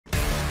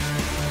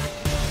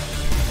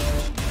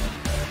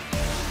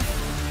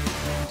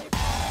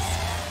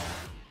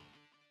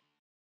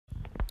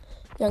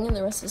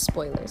Y&R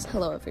Spoilers.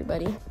 Hello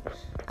everybody.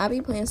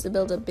 Abby plans to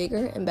build a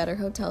bigger and better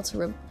hotel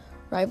to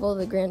rival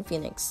the Grand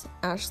Phoenix.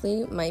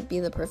 Ashley might be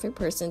the perfect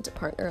person to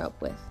partner up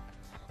with,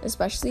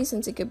 especially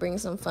since it could bring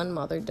some fun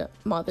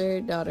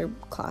mother-daughter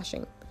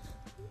clashing.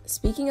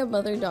 Speaking of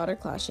mother-daughter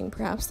clashing,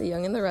 perhaps the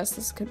Young and the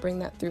Restless could bring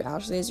that through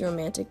Ashley's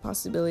romantic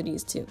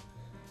possibilities too.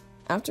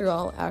 After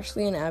all,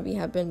 Ashley and Abby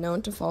have been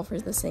known to fall for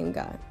the same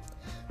guy.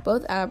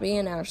 Both Abby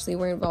and Ashley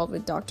were involved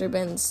with Dr.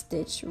 Ben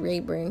Stitch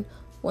Rayburn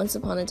once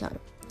upon a time.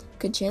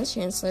 Could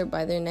Chancellor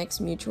buy their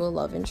next mutual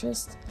love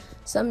interest?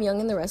 Some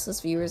Young and the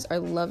Restless viewers are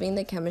loving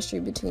the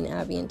chemistry between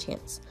Abby and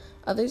Chance.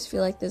 Others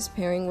feel like this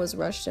pairing was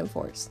rushed and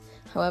forced.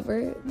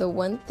 However, the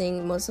one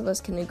thing most of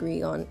us can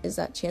agree on is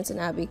that Chance and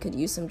Abby could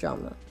use some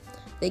drama.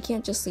 They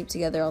can't just sleep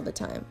together all the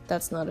time.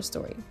 That's not a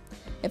story.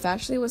 If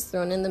Ashley was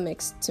thrown in the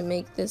mix to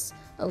make this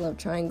a love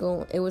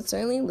triangle, it would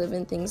certainly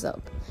liven things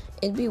up.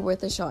 It'd be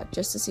worth a shot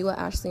just to see what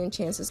Ashley and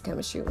Chance's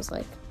chemistry was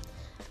like.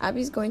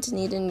 Abby's going to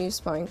need a new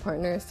sparring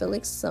partner if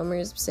Felix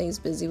Summers stays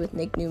busy with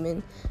Nick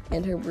Newman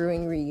and her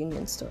brewing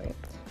reunion story.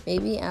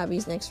 Maybe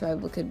Abby's next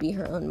rival could be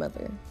her own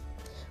mother.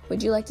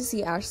 Would you like to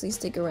see Ashley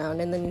stick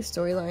around in the new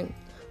storyline?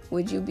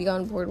 Would you be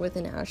on board with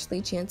an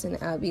Ashley, Chance,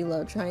 and Abby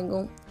love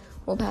triangle?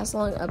 We'll pass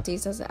along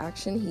updates as the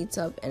action heats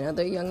up and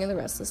other Young and the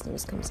Restless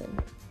news comes in.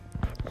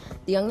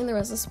 The Young and the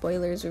Restless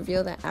spoilers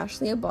reveal that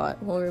Ashley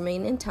Abbott will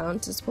remain in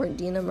town to support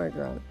Dina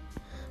Murgeron.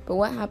 But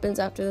what happens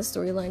after the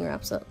storyline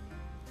wraps up?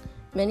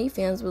 Many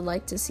fans would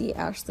like to see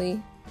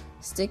Ashley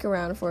stick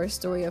around for a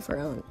story of her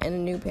own and a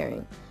new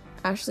pairing.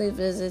 Ashley's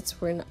visits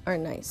are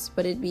nice,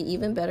 but it'd be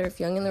even better if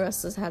Young and the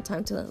Restless had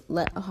time to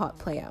let a hot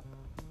play out.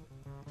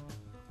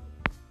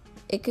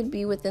 It could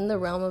be within the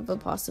realm of a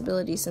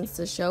possibility since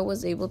the show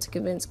was able to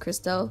convince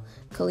Crystal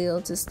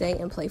Khalil to stay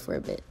and play for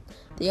a bit.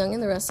 The Young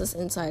and the Restless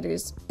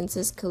insiders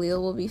insist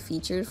Khalil will be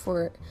featured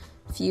for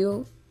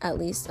at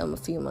least a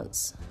few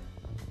months.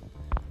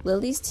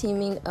 Lily's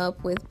teaming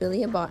up with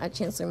Billy Abbott at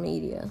Chancellor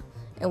Media,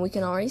 and we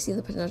can already see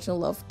the potential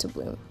love to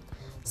bloom.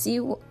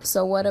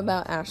 So what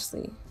about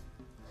Ashley?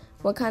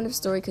 What kind of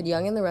story could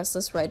Young and the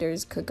Restless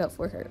writers cook up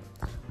for her?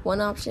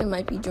 One option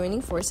might be joining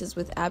forces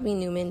with Abby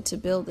Newman to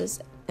build this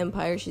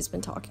empire she's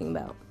been talking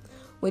about.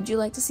 Would you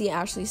like to see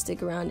Ashley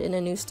stick around in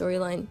a new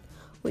storyline?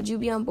 Would you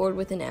be on board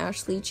with an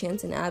Ashley,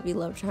 Chance, and Abby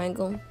love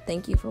triangle?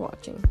 Thank you for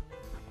watching.